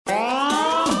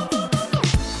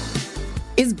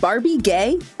Is Barbie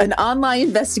gay? An online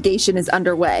investigation is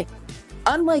underway.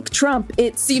 Unlike Trump,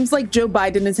 it seems like Joe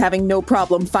Biden is having no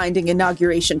problem finding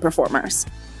inauguration performers.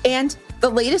 And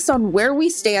the latest on where we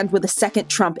stand with a second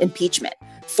Trump impeachment.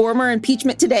 Former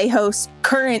Impeachment Today host,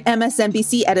 current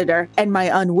MSNBC editor, and my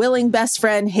unwilling best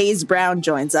friend, Hayes Brown,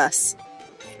 joins us.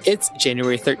 It's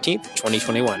January 13th,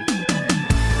 2021.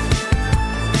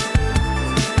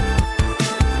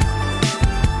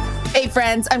 Hey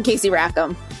friends, I'm Casey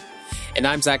Rackham. And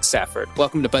I'm Zach Stafford.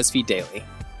 Welcome to BuzzFeed Daily.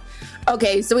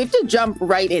 Okay, so we have to jump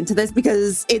right into this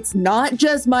because it's not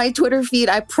just my Twitter feed.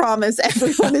 I promise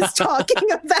everyone is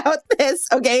talking about this,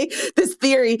 okay? This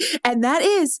theory. And that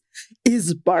is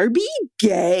Barbie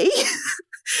gay?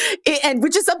 And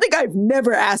which is something I've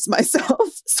never asked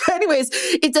myself. So anyways,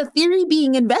 it's a theory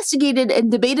being investigated and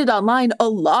debated online a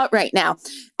lot right now.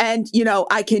 And,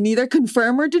 I can neither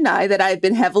confirm or deny that I've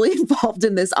been heavily involved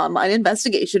in this online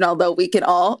investigation, although we can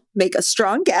all make a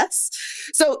strong guess.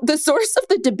 So the source of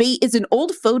the debate is an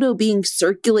old photo being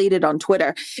circulated on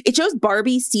Twitter. It shows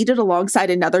Barbie seated alongside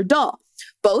another doll.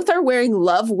 Both are wearing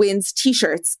Love Wins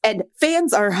t-shirts, and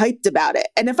fans are hyped about it.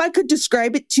 And if I could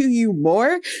describe it to you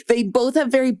more, they both have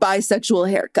very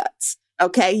bisexual haircuts.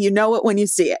 Okay, you know it when you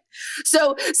see it.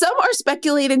 So some are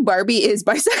speculating Barbie is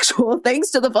bisexual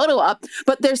thanks to the photo op,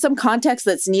 but there's some context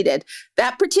that's needed.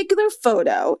 That particular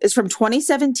photo is from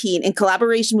 2017 in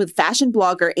collaboration with fashion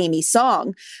blogger Amy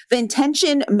Song. The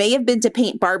intention may have been to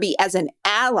paint Barbie as an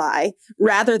ally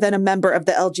rather than a member of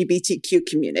the LGBTQ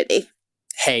community.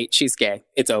 Hey, she's gay.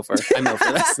 It's over. I'm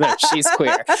over this. No, she's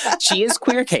queer. She is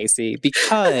queer, Casey,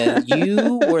 because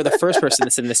you were the first person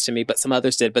to send this to me, but some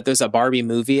others did. But there's a Barbie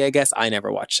movie, I guess. I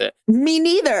never watched it. Me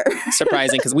neither.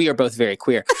 Surprising, because we are both very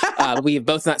queer. We have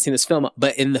both not seen this film,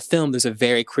 but in the film, there's a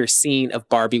very queer scene of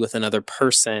Barbie with another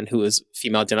person who is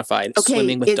female identified,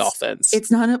 swimming with dolphins. It's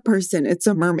not a person. It's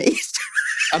a mermaid.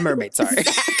 A mermaid, sorry.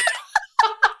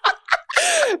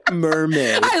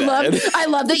 Mermaid. I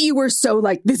love that you were so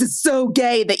like, this is so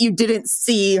gay that you didn't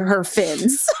see her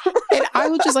fins. And I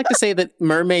would just like to say that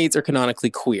mermaids are canonically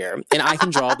queer. And I can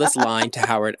draw this line to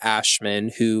Howard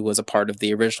Ashman, who was a part of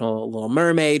the original Little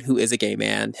Mermaid, who is a gay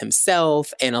man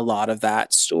himself. And a lot of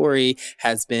that story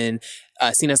has been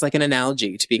seen as like an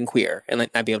analogy to being queer and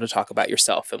like not be able to talk about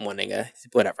yourself and wanting a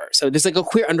whatever. So there's like a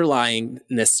queer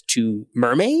underlyingness to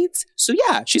mermaids. So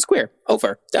yeah, she's queer.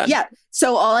 Over. Done. Yeah.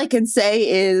 So all I can say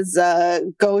is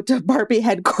go to Barbie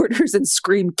headquarters and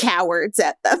scream cowards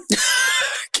at them.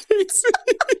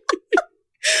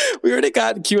 We already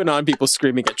got QAnon people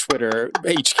screaming at Twitter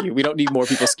HQ. We don't need more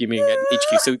people screaming at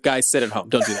HQ. So guys, sit at home.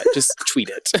 Don't do that. Just tweet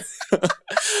it.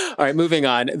 All right, moving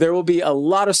on. There will be a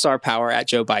lot of star power at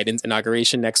Joe Biden's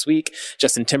inauguration next week.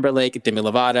 Justin Timberlake, Demi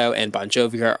Lovato, and Bon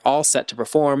Jovi are all set to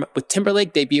perform, with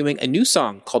Timberlake debuting a new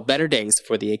song called Better Days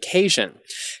for the occasion.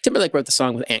 Timberlake wrote the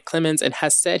song with Ant Clemens and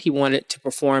has said he wanted to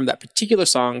perform that particular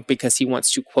song because he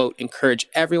wants to, quote, encourage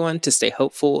everyone to stay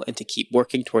hopeful and to keep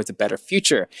working towards a better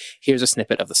future. Here's a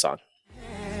snippet of the song.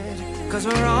 'Cause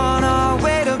we're on our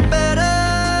way to better.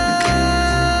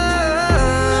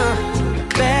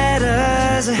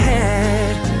 Better's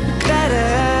ahead.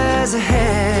 Better's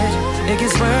ahead. It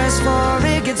gets worse before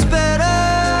it gets better.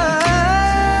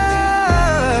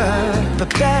 But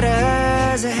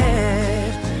better's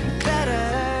ahead.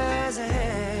 Better's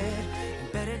ahead.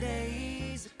 Better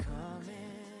days are coming.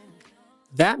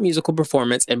 That musical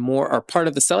performance and more are part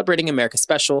of the Celebrating America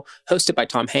special hosted by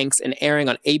Tom Hanks and airing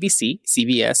on ABC,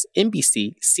 CBS,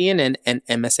 NBC, CNN, and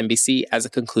MSNBC as a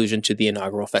conclusion to the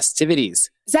inaugural festivities.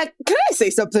 Zach, can I say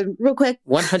something real quick?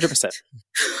 100%.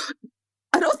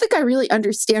 I don't think I really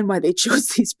understand why they chose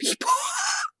these people.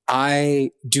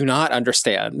 I do not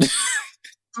understand.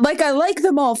 Like, I like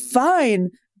them all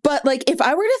fine. But like, if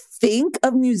I were to think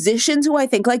of musicians who I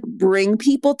think like bring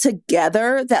people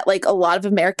together that like a lot of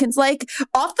Americans like,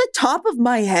 off the top of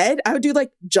my head, I would do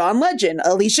like John Legend,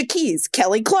 Alicia Keys,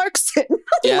 Kelly Clarkson.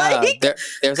 Yeah,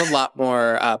 there's a lot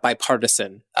more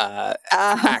bipartisan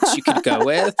acts you could go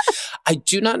with. I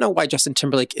do not know why Justin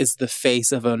Timberlake is the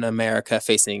face of an America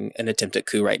facing an attempted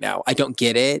coup right now. I don't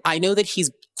get it. I know that he's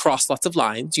crossed lots of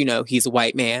lines. He's a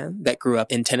white man that grew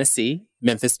up in Tennessee,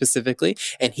 Memphis specifically,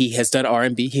 and he has done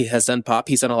R&B, he has done pop,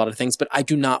 he's done a lot of things, but I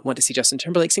do not want to see Justin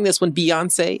Timberlake sing this when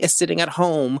Beyonce is sitting at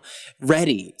home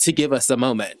ready to give us a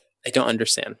moment. I don't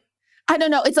understand. I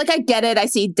don't know. It's like, I get it. I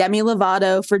see Demi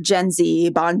Lovato for Gen Z,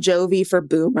 Bon Jovi for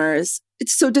boomers.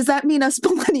 So does that mean us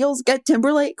millennials get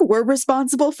Timberlake? We're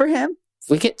responsible for him?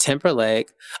 We get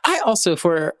Timberlake. I also,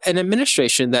 for an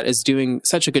administration that is doing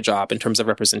such a good job in terms of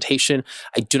representation,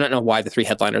 I do not know why the three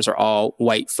headliners are all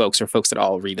white folks or folks that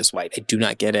all read as white. I do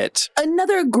not get it.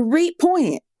 Another great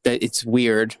point. It's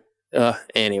weird.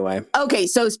 Anyway. Okay,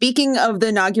 so speaking of the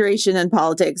inauguration and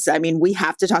politics, I mean, we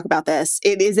have to talk about this.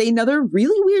 It is another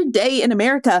really weird day in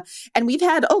America, and we've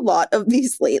had a lot of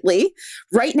these lately.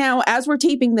 Right now, as we're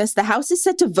taping this, the House is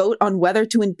set to vote on whether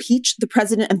to impeach the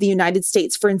President of the United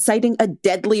States for inciting a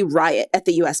deadly riot at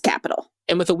the U.S. Capitol.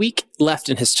 And with a week left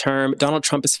in his term, Donald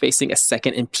Trump is facing a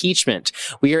second impeachment.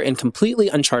 We are in completely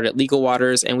uncharted legal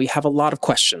waters, and we have a lot of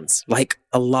questions, like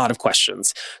a lot of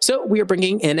questions. So we are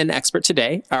bringing in an expert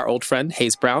today, our old friend,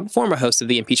 Hayes Brown, former host of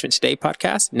the Impeachment Today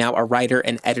podcast, now a writer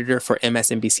and editor for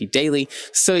MSNBC Daily.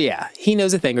 So yeah, he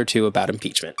knows a thing or two about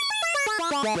impeachment.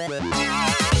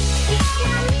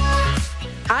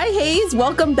 Hi, Hayes.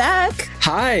 Welcome back.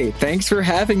 Hi, thanks for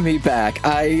having me back.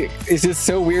 It's just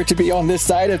so weird to be on this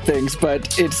side of things,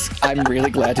 but I'm really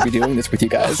glad to be doing this with you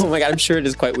guys. Oh my God, I'm sure it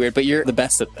is quite weird, but you're the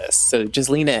best at this. So just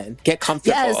lean in, get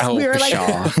comfortable. Yes, we were like,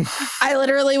 I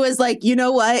literally was like, you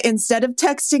know what? Instead of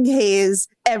texting Hayes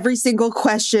every single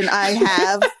question I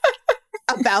have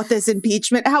about this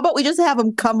impeachment, how about we just have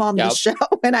him come on the show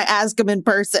and I ask him in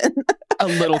person? A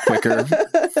little quicker,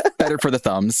 better for the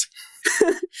thumbs.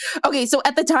 Okay, so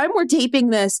at the time we're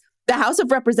taping this, the House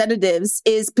of Representatives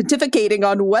is pontificating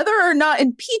on whether or not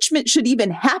impeachment should even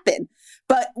happen.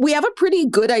 But we have a pretty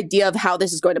good idea of how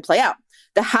this is going to play out.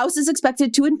 The House is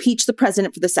expected to impeach the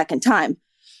president for the second time.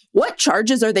 What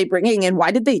charges are they bringing, and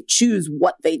why did they choose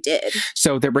what they did?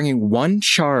 So they're bringing one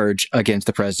charge against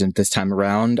the president this time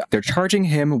around. They're charging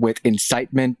him with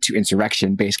incitement to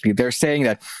insurrection. Basically, they're saying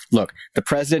that, look, the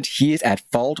president, he is at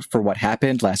fault for what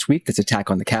happened last week, this attack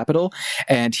on the Capitol,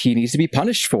 and he needs to be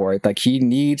punished for it. Like, he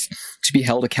needs to be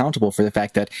held accountable for the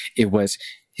fact that it was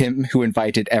him who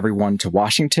invited everyone to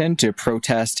Washington to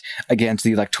protest against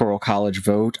the Electoral College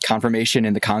vote confirmation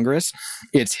in the Congress.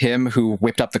 It's him who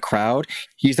whipped up the crowd.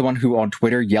 He's the one who on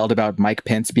Twitter yelled about Mike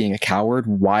Pence being a coward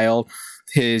while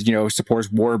his, supporters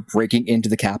were breaking into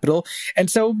the Capitol. And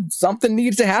so something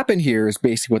needs to happen here is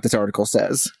basically what this article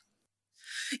says.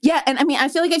 Yeah, and I mean, I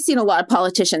feel like I've seen a lot of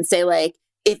politicians say, like,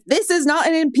 if this is not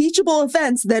an impeachable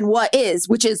offense, then what is?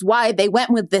 Which is why they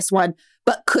went with this one.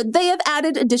 But could they have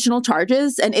added additional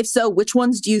charges? And if so, which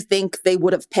ones do you think they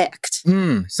would have picked?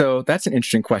 So that's an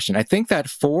interesting question. I think that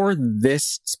for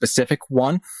this specific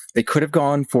one, they could have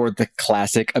gone for the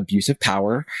classic abuse of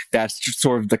power. That's just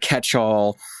sort of the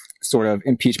catch-all sort of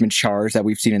impeachment charge that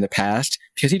we've seen in the past,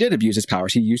 because he did abuse his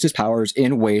powers. He used his powers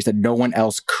in ways that no one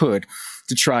else could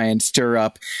to try and stir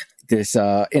up this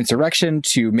insurrection,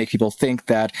 to make people think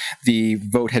that the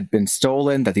vote had been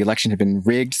stolen, that the election had been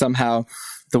rigged somehow.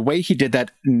 The way he did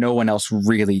that, no one else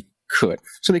really could.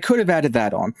 So they could have added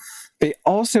that on. They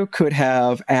also could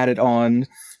have added on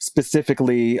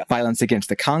specifically violence against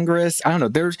the Congress. I don't know.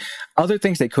 There's other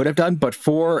things they could have done, but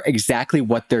for exactly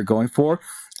what they're going for,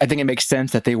 I think it makes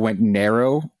sense that they went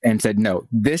narrow and said, no,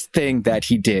 this thing that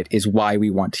he did is why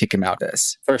we want to kick him out of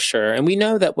this. For sure. And we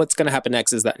know that what's going to happen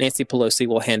next is that Nancy Pelosi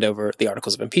will hand over the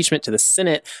articles of impeachment to the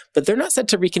Senate, but they're not set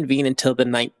to reconvene until the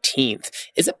 19th.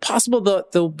 Is it possible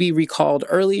that they'll be recalled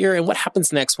earlier? And what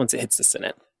happens next once it hits the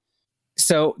Senate?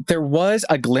 So there was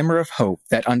a glimmer of hope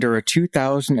that under a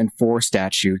 2004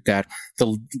 statute that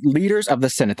the leaders of the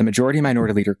Senate, the majority and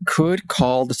minority leader, could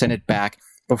call the Senate back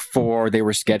before they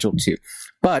were scheduled to.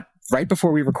 But right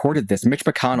before we recorded this, Mitch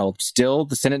McConnell, still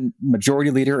the Senate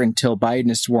majority leader until Biden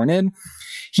is sworn in,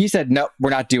 he said, no, we're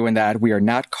not doing that. We are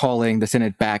not calling the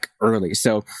Senate back early.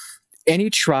 So any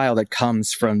trial that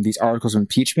comes from these articles of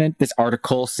impeachment, this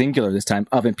article, singular this time,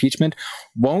 of impeachment,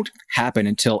 won't happen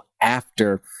until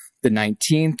after the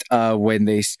 19th, when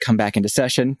they come back into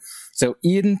session. So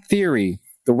in theory,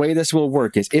 the way this will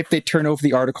work is if they turn over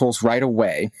the articles right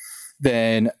away,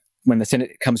 then when the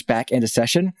Senate comes back into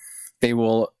session, they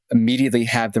will immediately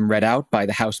have them read out by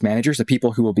the House managers, the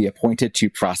people who will be appointed to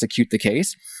prosecute the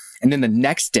case. And then the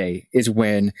next day is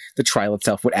when the trial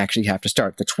itself would actually have to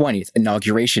start, the 20th,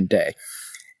 Inauguration Day.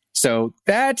 So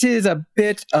that is a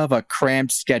bit of a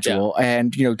cramped schedule. Yeah.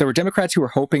 And, there were Democrats who were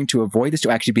hoping to avoid this,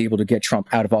 to actually be able to get Trump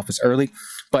out of office early.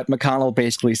 But McConnell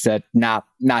basically said, nah,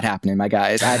 not happening, my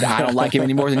guys. I don't like him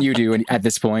any more than you do at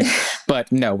this point.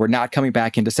 But no, we're not coming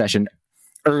back into session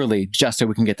early just so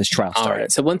we can get this trial started. All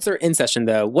right. So once they're in session,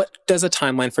 though, what does a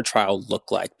timeline for trial look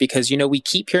like? Because, we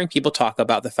keep hearing people talk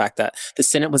about the fact that the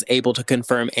Senate was able to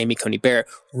confirm Amy Coney Barrett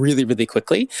really, really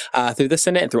quickly through the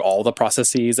Senate and through all the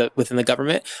processes within the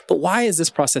government. But why is this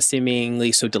process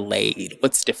seemingly so delayed?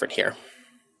 What's different here?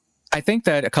 I think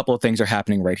that a couple of things are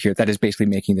happening right here that is basically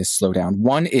making this slow down.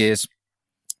 One is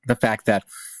the fact that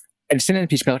a Senate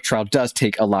impeachment trial does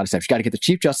take a lot of steps. You got to get the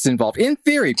Chief Justice involved. In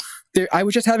theory, I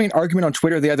was just having an argument on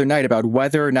Twitter the other night about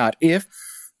whether or not, if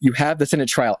you have the Senate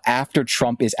trial after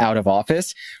Trump is out of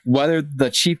office, whether the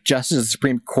Chief Justice of the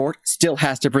Supreme Court still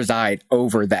has to preside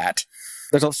over that.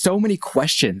 There's so many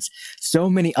questions, so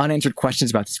many unanswered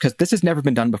questions about this, because this has never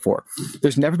been done before.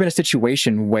 There's never been a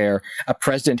situation where a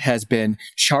president has been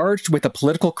charged with a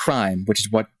political crime, which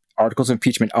is what articles of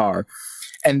impeachment are,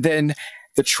 and then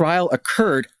the trial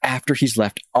occurred after he's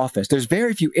left office. There's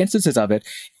very few instances of it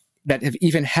that have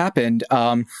even happened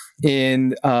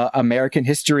in American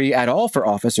history at all for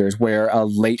officers where a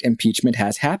late impeachment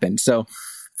has happened. So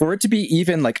for it to be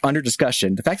even like under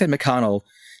discussion, the fact that McConnell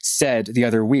said the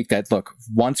other week that, look,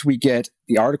 once we get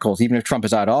the articles, even if Trump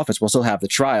is out of office, we'll still have the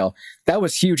trial. That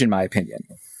was huge in my opinion.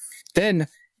 Then,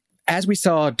 as we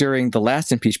saw during the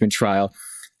last impeachment trial,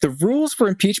 the rules for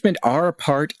impeachment are a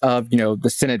part of, the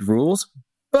Senate rules,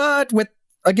 but with,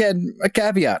 again, a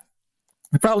caveat.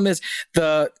 The problem is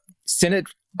the Senate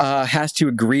has to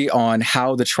agree on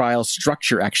how the trial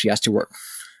structure actually has to work.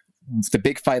 The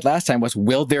big fight last time was,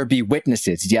 will there be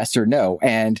witnesses, yes or no?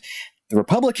 And the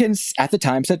Republicans at the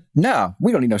time said, no,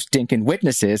 we don't need no stinking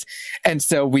witnesses. And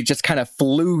so we just kind of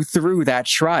flew through that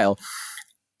trial.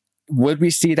 Would we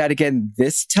see that again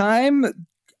this time?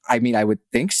 I mean, I would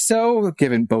think so,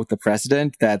 given both the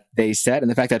precedent that they set and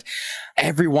the fact that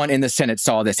everyone in the Senate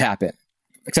saw this happen,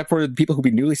 except for the people who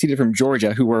be newly seated from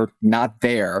Georgia who were not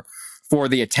there for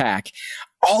the attack.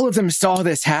 All of them saw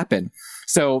this happen.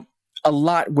 So a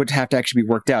lot would have to actually be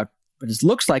worked out. But it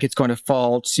looks like it's going to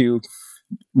fall to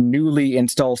newly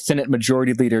installed Senate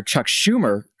Majority Leader Chuck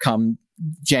Schumer come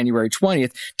January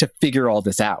 20th to figure all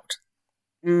this out.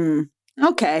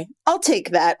 Okay, I'll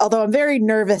take that. Although I'm very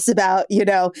nervous about,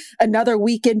 another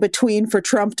week in between for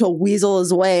Trump to weasel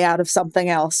his way out of something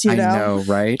else, I know,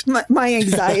 right? My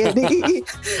anxiety.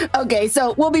 Okay,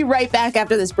 so we'll be right back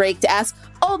after this break to ask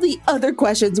all the other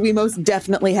questions we most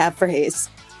definitely have for Hayes.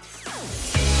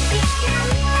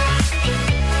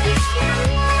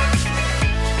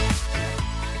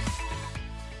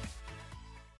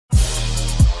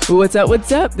 What's up?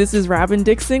 What's up? This is Robin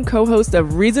Dixon, co-host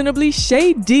of Reasonably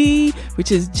Shady, which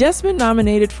has just been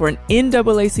nominated for an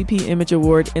NAACP Image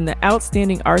Award in the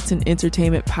Outstanding Arts and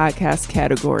Entertainment Podcast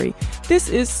category. This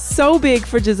is so big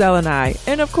for Giselle and I.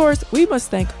 And of course, we must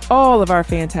thank all of our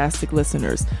fantastic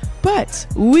listeners. But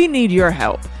we need your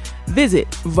help.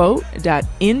 Visit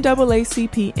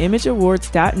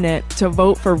vote.naacpimageawards.net to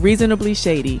vote for Reasonably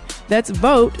Shady. That's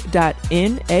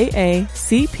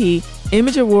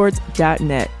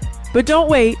vote.naacpimageawards.net. But don't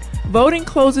wait. Voting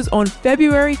closes on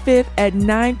February 5th at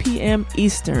 9 p.m.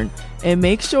 Eastern. And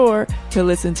make sure to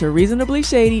listen to Reasonably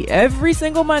Shady every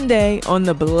single Monday on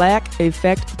the Black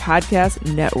Effect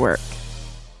Podcast Network.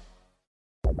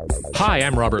 Hi,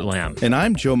 I'm Robert Lamb. And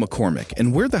I'm Joe McCormick,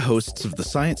 and we're the hosts of the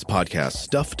science podcast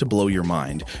Stuff to Blow Your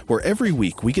Mind, where every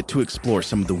week we get to explore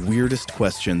some of the weirdest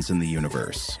questions in the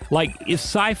universe. Like, if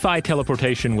sci-fi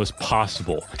teleportation was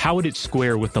possible, how would it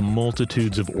square with the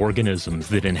multitudes of organisms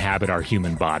that inhabit our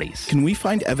human bodies? Can we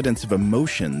find evidence of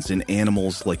emotions in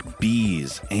animals like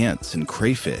bees, ants, and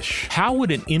crayfish? How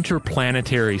would an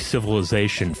interplanetary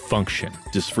civilization function?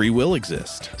 Does free will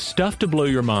exist? Stuff to Blow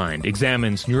Your Mind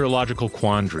examines neurological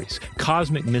quandaries,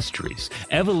 cosmic mysteries,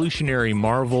 evolutionary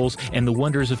marvels, and the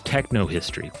wonders of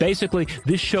techno-history. Basically,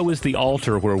 this show is the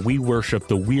altar where we worship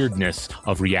the weirdness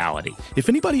of reality. If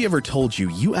anybody ever told you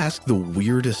you ask the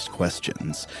weirdest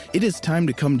questions, it is time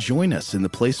to come join us in the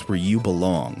place where you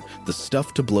belong, the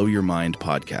Stuff to Blow Your Mind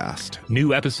podcast.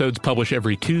 New episodes publish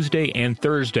every Tuesday and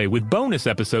Thursday, with bonus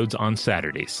episodes on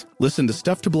Saturdays. Listen to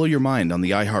Stuff to Blow Your Mind on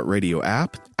the iHeartRadio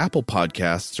app, Apple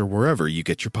Podcasts, or wherever you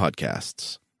get your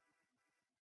podcasts.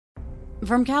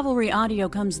 From Cavalry Audio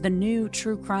comes the new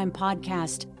true crime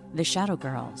podcast, The Shadow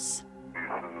Girls.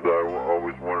 I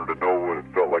always wanted to know what it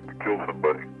felt like to kill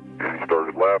somebody. And he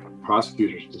started laughing.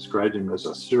 Prosecutors described him as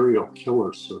a serial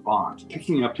killer savant,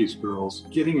 picking up these girls,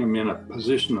 getting them in a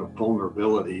position of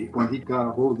vulnerability. When he got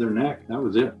a hold of their neck, that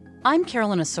was it. I'm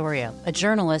Carolyn Osorio, a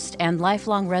journalist and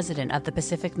lifelong resident of the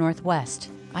Pacific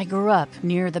Northwest. I grew up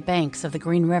near the banks of the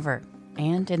Green River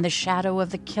and in the shadow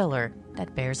of the killer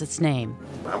that bears its name.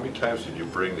 How many times did you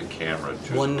bring the camera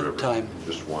to One the river? time.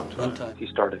 Just one time? One time. He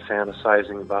started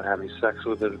fantasizing about having sex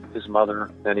with his mother.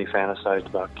 Then he fantasized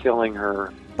about killing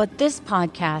her. But this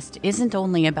podcast isn't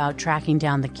only about tracking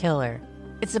down the killer.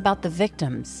 It's about the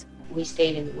victims. We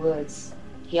stayed in the woods.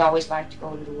 He always liked to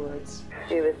go to the woods.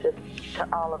 She was just, to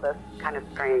all of us, kind of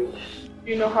strange.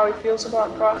 You know how he feels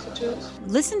about prostitutes?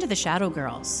 Listen to The Shadow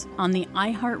Girls on the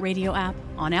iHeartRadio app,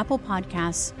 on Apple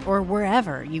Podcasts, or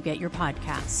wherever you get your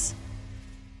podcasts.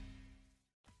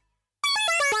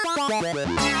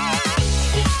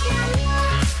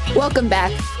 Welcome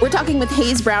back. We're talking with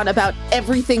Hayes Brown about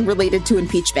everything related to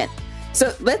impeachment.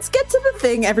 So let's get to the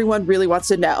thing everyone really wants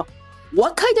to know.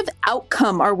 What kind of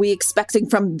outcome are we expecting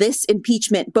from this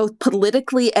impeachment, both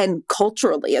politically and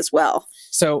culturally as well?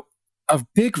 So a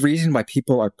big reason why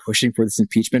people are pushing for this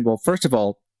impeachment, well, first of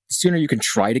all, the sooner you can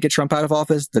try to get Trump out of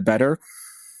office, the better.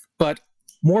 But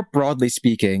more broadly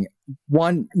speaking,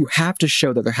 one, you have to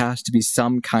show that there has to be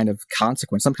some kind of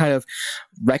consequence, some kind of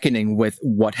reckoning with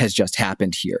what has just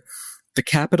happened here. The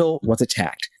Capitol was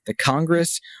attacked. The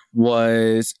Congress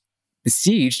was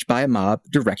besieged by a mob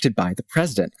directed by the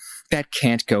president. That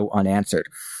can't go unanswered.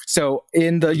 So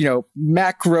in the,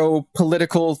 macro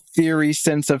political theory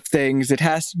sense of things,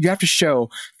 you have to show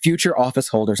future office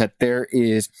holders that there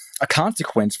is a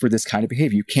consequence for this kind of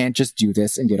behavior. You can't just do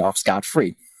this and get off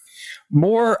scot-free.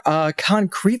 More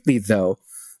concretely, though,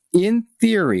 in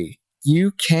theory,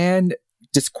 you can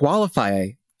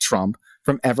disqualify Trump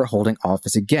from ever holding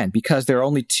office again, because there are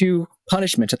only two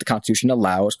punishments that the Constitution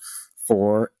allows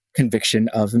for conviction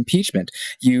of impeachment.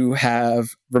 You have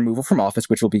removal from office,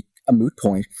 which will be a moot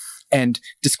point, and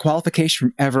disqualification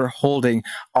from ever holding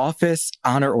office,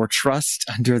 honor, or trust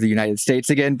under the United States.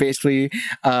 Again, basically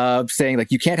saying,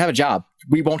 you can't have a job.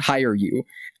 We won't hire you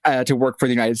to work for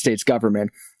the United States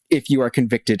government if you are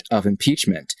convicted of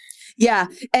impeachment. Yeah.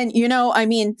 And,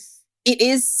 it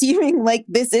is seeming like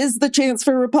this is the chance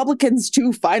for Republicans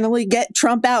to finally get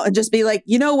Trump out and just be like,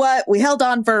 you know what? We held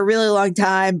on for a really long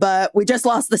time, but we just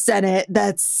lost the Senate.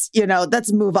 Let's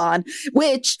move on.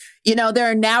 Which,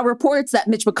 there are now reports that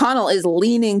Mitch McConnell is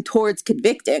leaning towards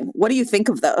convicting. What do you think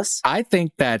of those? I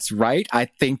think that's right. I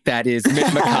think that is Mitch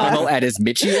McConnell at his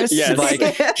Mitchiest.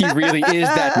 Yes. He really is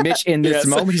that Mitch in this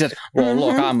moment. He says, well,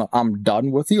 look, I'm done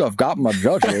with you. I've got my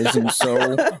judges. And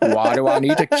so why do I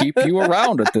need to keep you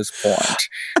around at this point?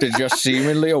 It's just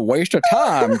seemingly a waste of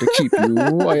time to keep you in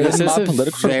my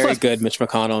political. Very good Mitch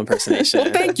McConnell impersonation.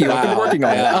 Well, thank you. Wow. I've been working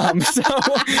on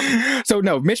it. So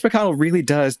no, Mitch McConnell really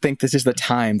does think this is the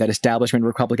time that establishment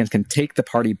Republicans can take the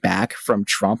party back from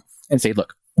Trump and say,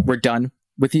 look, we're done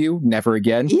with you, never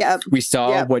again. Yep. We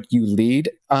saw what you lead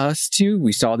us to.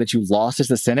 We saw that you lost as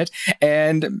the Senate,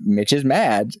 and Mitch is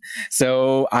mad.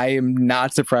 So I am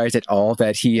not surprised at all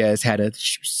that he has had a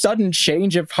sudden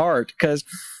change of heart, because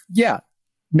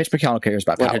Mitch McConnell cares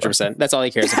about power. 100%. That's all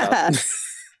he cares about.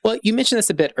 Well, you mentioned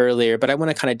this a bit earlier, but I want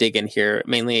to kind of dig in here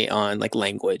mainly on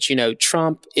language.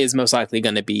 Trump is most likely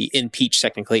going to be impeached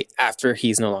technically after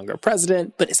he's no longer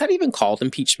president, but is that even called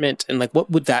impeachment? And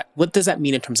what does that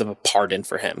mean in terms of a pardon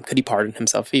for him? Could he pardon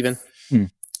himself even?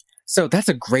 So that's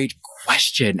a great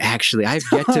question, actually. I've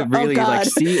yet to really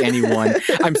see anyone.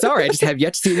 I'm sorry, I just have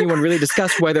yet to see anyone really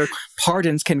discuss whether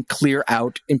pardons can clear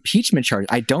out impeachment charges.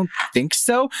 I don't think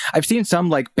so. I've seen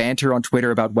some banter on Twitter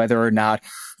about whether or not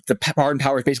the pardon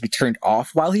power is basically turned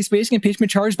off while he's facing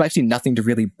impeachment charges, but I've seen nothing to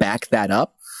really back that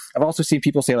up. I've also seen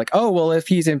people say if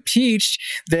he's impeached,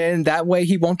 then that way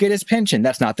he won't get his pension.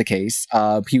 That's not the case.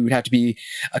 He would have to be,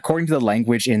 according to the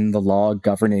language in the law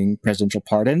governing presidential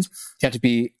pardons, he'd have to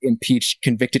be impeached,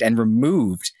 convicted, and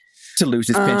removed to lose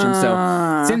his pension.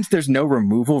 So since there's no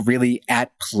removal really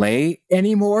at play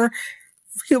anymore,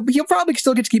 he'll probably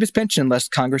still get to keep his pension unless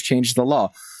Congress changes the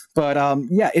law. But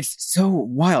it's so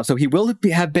wild. So he will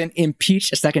have been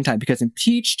impeached a second time, because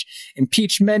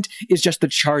impeachment is just the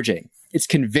charging. It's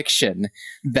conviction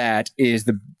that is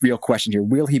the real question here.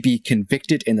 Will he be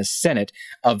convicted in the Senate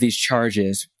of these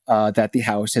charges that the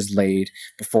House has laid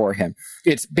before him?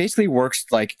 It basically works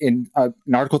like in an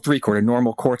Article 3 court, a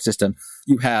normal court system.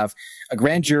 You have a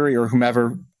grand jury or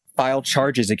whomever file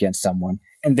charges against someone,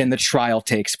 and then the trial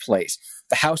takes place.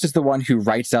 The House is the one who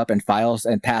writes up and files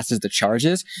and passes the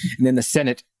charges, and then the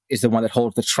Senate is the one that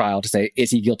holds the trial to say,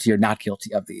 is he guilty or not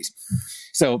guilty of these?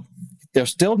 So there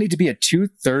still need to be a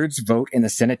 2/3 vote in the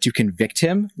Senate to convict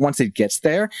him once it gets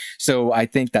there. So I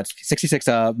think that's 66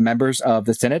 members of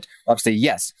the Senate will say,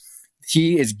 yes,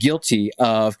 he is guilty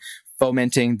of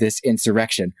fomenting this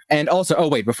insurrection. And also,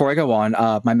 before I go on,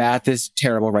 my math is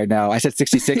terrible right now. I said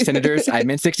 66 senators. I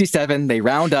meant 67. They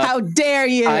round up. How dare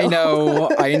you? I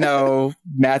know.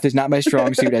 Math is not my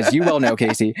strong suit, as you well know,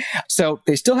 Casey. So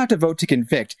they still have to vote to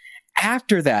convict.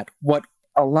 After that, what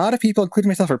a lot of people, including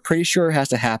myself, are pretty sure has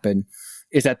to happen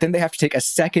is that then they have to take a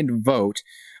second vote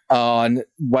on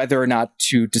whether or not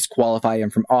to disqualify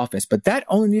him from office. But that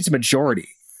only needs a majority.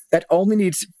 That only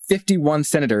needs 51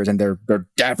 senators, and there are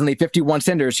definitely 51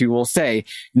 senators who will say,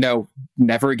 no,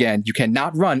 never again. You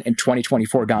cannot run in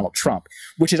 2024 Donald Trump,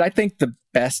 which is, I think, the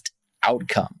best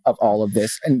outcome of all of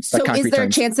this. And so is there a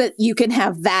chance that you can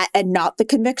have that and not the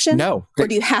conviction? No. Or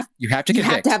do you have to convict. You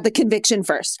have to have the conviction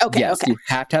first. Okay. Yes, okay. You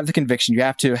have to have the conviction. You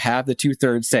have to have the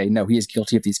 2/3 say, no, he is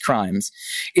guilty of these crimes.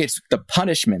 It's the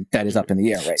punishment that is up in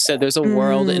the air right So now. there's a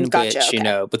world in gotcha, which, okay. you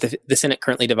know, with the Senate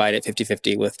currently divided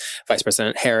 50-50 with Vice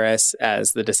President Harris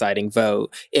as the deciding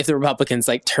vote. If the Republicans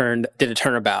did a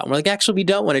turnabout and we're like, actually, we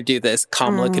don't want to do this,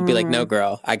 Kamala could be like, no,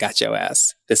 girl, I got your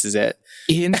ass. This is it.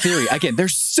 In theory, again,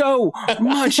 there's so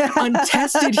much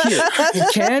untested here.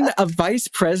 Can a vice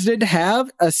president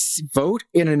have a vote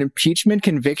in an impeachment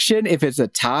conviction if it's a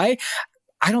tie?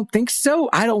 I don't think so.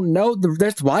 I don't know.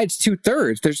 That's why it's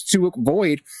 2/3. There's to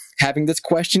avoid having this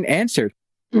question answered.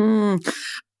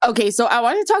 Okay, so I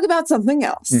want to talk about something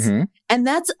else, and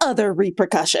that's other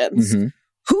repercussions.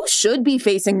 Who should be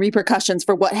facing repercussions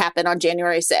for what happened on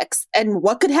January 6th? And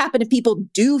what could happen if people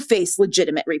do face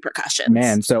legitimate repercussions?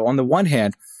 Man, so on the one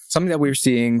hand, something that we're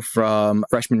seeing from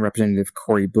freshman Representative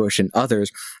Cori Bush and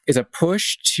others is a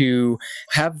push to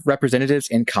have representatives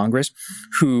in Congress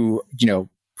who, you know,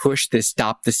 push this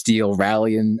Stop the Steal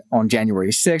rally on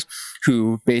January 6th,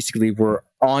 who basically were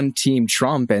on Team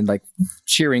Trump and like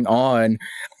cheering on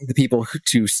the people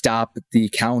to stop the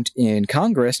count in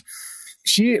Congress.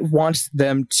 She wants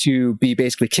them to be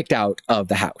basically kicked out of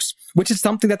the House, which is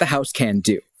something that the House can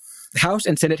do. The House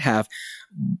and Senate have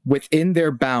within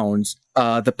their bounds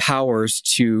the powers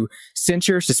to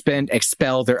censure, suspend,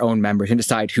 expel their own members and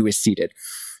decide who is seated.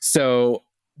 So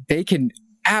they can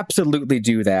absolutely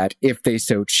do that if they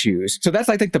so choose. So that's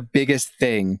like the biggest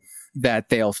thing that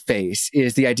they'll face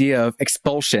is the idea of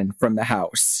expulsion from the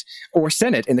House or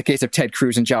Senate in the case of Ted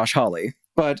Cruz and Josh Hawley.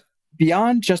 But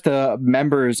beyond just the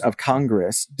members of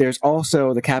Congress, there's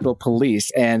also the Capitol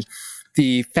Police and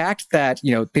the fact that,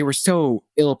 you know, they were so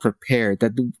ill prepared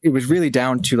that it was really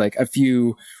down to like a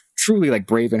few truly like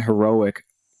brave and heroic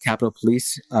Capitol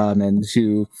Police and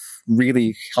who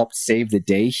really helped save the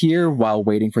day here while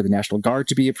waiting for the National Guard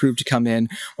to be approved to come in,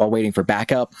 while waiting for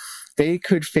backup. They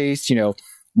could face, you know,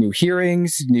 new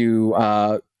hearings, new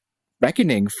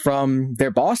reckoning from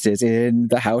their bosses in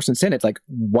the House and Senate. Like,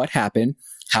 what happened?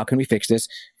 How can we fix this?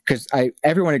 Because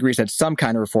everyone agrees that some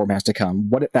kind of reform has to come.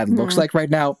 What that looks like right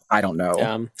now, I don't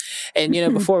know. And, you know,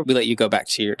 before we let you go back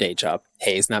to your day job,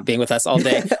 Hayes, not being with us all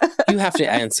day, you have to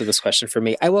answer this question for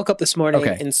me. I woke up this morning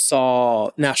and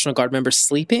saw National Guard members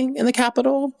sleeping in the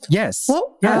Capitol. Yes.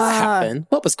 What happened?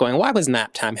 What was going on? Why was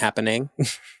nap time happening?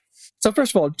 So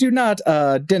first of all, do not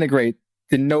denigrate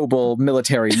the noble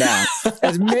military nap.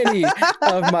 As many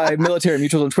of my military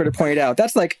mutuals on Twitter pointed out,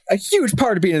 that's like a huge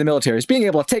part of being in the military, is being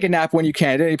able to take a nap when you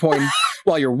can at any point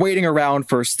while you're waiting around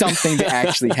for something to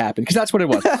actually happen, because that's what it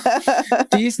was.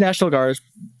 These National Guard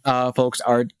folks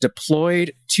are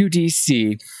deployed to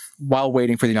D.C. while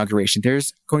waiting for the inauguration.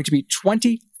 There's going to be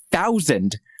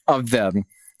 20,000 of them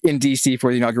in D.C.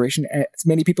 for the inauguration. As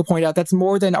many people point out, that's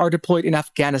more than are deployed in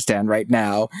Afghanistan right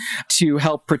now to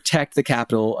help protect the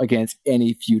Capitol against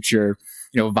any future,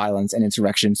 you know, violence and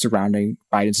insurrection surrounding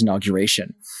Biden's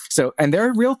inauguration. So, and there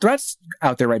are real threats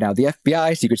out there right now. The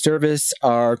FBI, Secret Service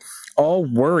are all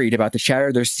worried about the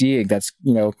chatter they're seeing that's,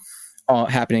 you know,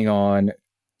 happening on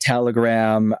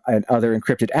Telegram and other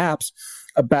encrypted apps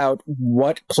about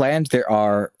what plans there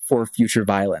are for future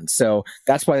violence. So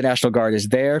that's why the National Guard is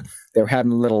there. They're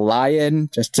having a little lie-in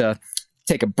just to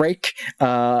take a break.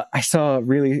 I saw a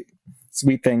really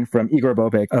sweet thing from Igor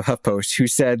Bobek of HuffPost, who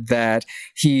said that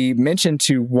he mentioned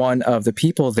to one of the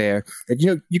people there that, you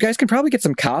know, you guys can probably get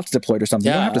some cots deployed or something.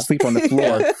 You don't have to sleep on the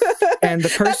floor. And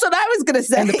the That's what I was going to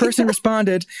say. And the person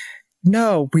responded,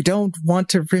 no, we don't want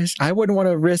to risk. I wouldn't want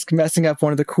to risk messing up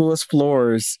one of the coolest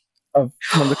floors of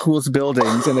one of the coolest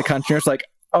buildings in the country. It's like,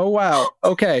 oh, wow.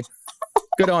 Okay.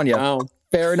 Good on you. Wow.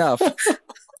 Fair enough.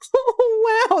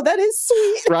 Oh, wow. That is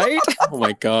sweet. Right? Oh,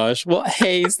 my gosh. Well,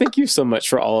 Hayes, thank you so much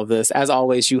for all of this. As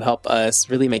always, you help us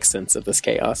really make sense of this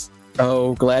chaos.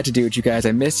 Oh, glad to do it, you guys.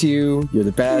 I miss you. You're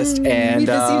the best. And we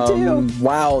miss you too.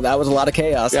 Wow, that was a lot of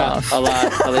chaos. Yeah, huh? a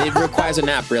lot. It requires a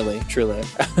nap, really, truly.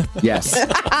 Yes.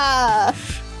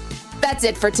 That's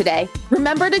it for today.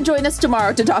 Remember to join us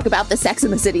tomorrow to talk about the Sex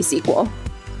and the City sequel.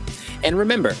 And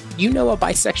remember, you know a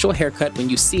bisexual haircut when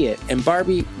you see it. And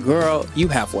Barbie, girl, you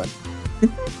have one.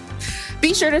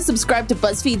 Be sure to subscribe to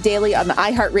BuzzFeed Daily on the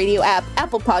iHeartRadio app,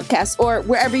 Apple Podcasts, or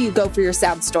wherever you go for your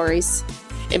sound stories.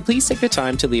 And please take the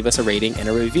time to leave us a rating and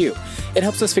a review. It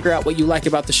helps us figure out what you like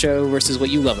about the show versus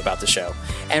what you love about the show.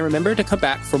 And remember to come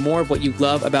back for more of what you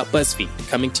love about BuzzFeed,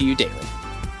 coming to you daily.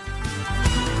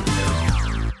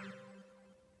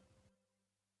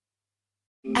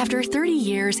 After After 30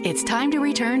 years, it's time to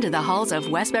return to the halls of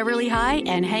West Beverly High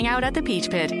and hang out at the Peach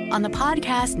Pit. On the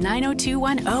podcast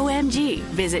 9021 OMG,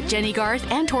 visit Jenny Garth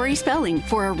and Tori Spelling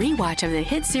for a rewatch of the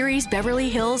hit series Beverly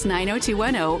Hills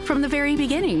 90210 from the very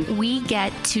beginning. We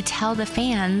get to tell the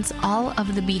fans all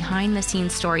of the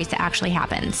behind-the-scenes stories that actually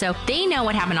happen. So they know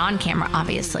what happened on camera,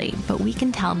 obviously, but we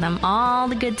can tell them all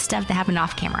the good stuff that happened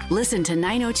off camera. Listen to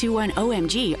 9021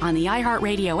 OMG on the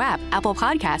iHeartRadio app, Apple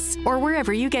Podcasts, or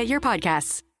wherever you get your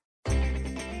podcasts.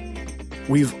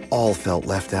 We've all felt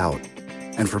left out.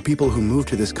 And for people who move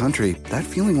to this country, that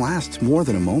feeling lasts more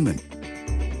than a moment.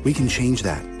 We can change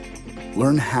that.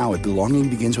 Learn how at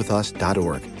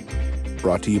belongingbeginswithus.org.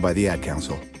 Brought to you by the Ad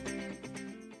Council.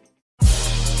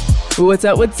 What's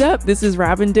up? What's up? This is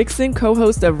Robin Dixon,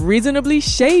 co-host of Reasonably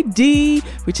Shady,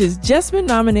 which has just been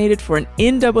nominated for an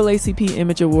NAACP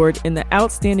Image Award in the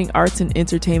Outstanding Arts and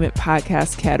Entertainment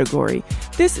Podcast category.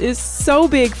 This is so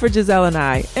big for Giselle and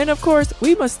I, and of course,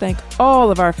 we must thank all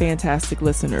of our fantastic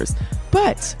listeners.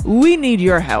 But we need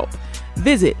your help.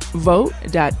 Visit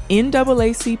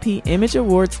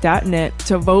vote.naacpimageawards.net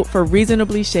to vote for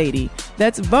Reasonably Shady.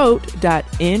 That's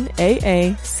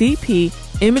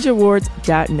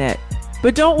vote.naacpimageawards.net.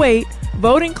 But don't wait.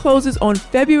 Voting closes on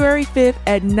February 5th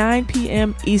at 9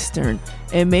 p.m. Eastern.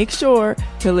 And make sure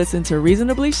to listen to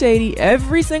Reasonably Shady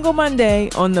every single Monday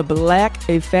on the Black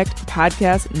Effect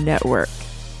Podcast Network.